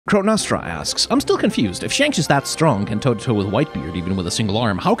Cronostra asks, I'm still confused. If Shanks is that strong, can toe-to-toe with Whitebeard even with a single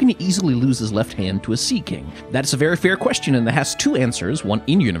arm, how can he easily lose his left hand to a Sea King? That's a very fair question, and it has two answers, one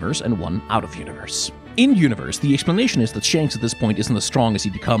in-universe and one out-of-universe. In-universe, the explanation is that Shanks at this point isn't as strong as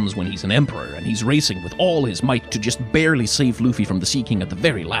he becomes when he's an Emperor, and he's racing with all his might to just barely save Luffy from the Sea King at the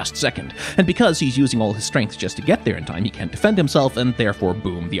very last second. And because he's using all his strength just to get there in time, he can't defend himself, and therefore,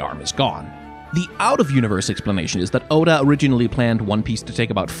 boom, the arm is gone. The out-of-universe explanation is that Oda originally planned One Piece to take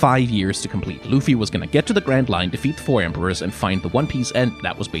about 5 years to complete. Luffy was going to get to the Grand Line, defeat the 4 Emperors, and find the One Piece, and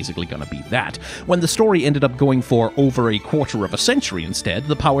that was basically going to be that. When the story ended up going for over a quarter of a century instead,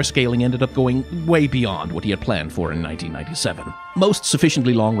 the power scaling ended up going way beyond what he had planned for in 1997. Most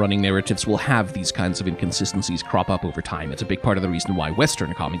sufficiently long-running narratives will have these kinds of inconsistencies crop up over time. It's a big part of the reason why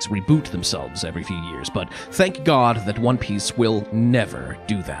Western comics reboot themselves every few years, but thank God that One Piece will never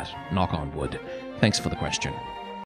do that. Knock on wood. Thanks for the question.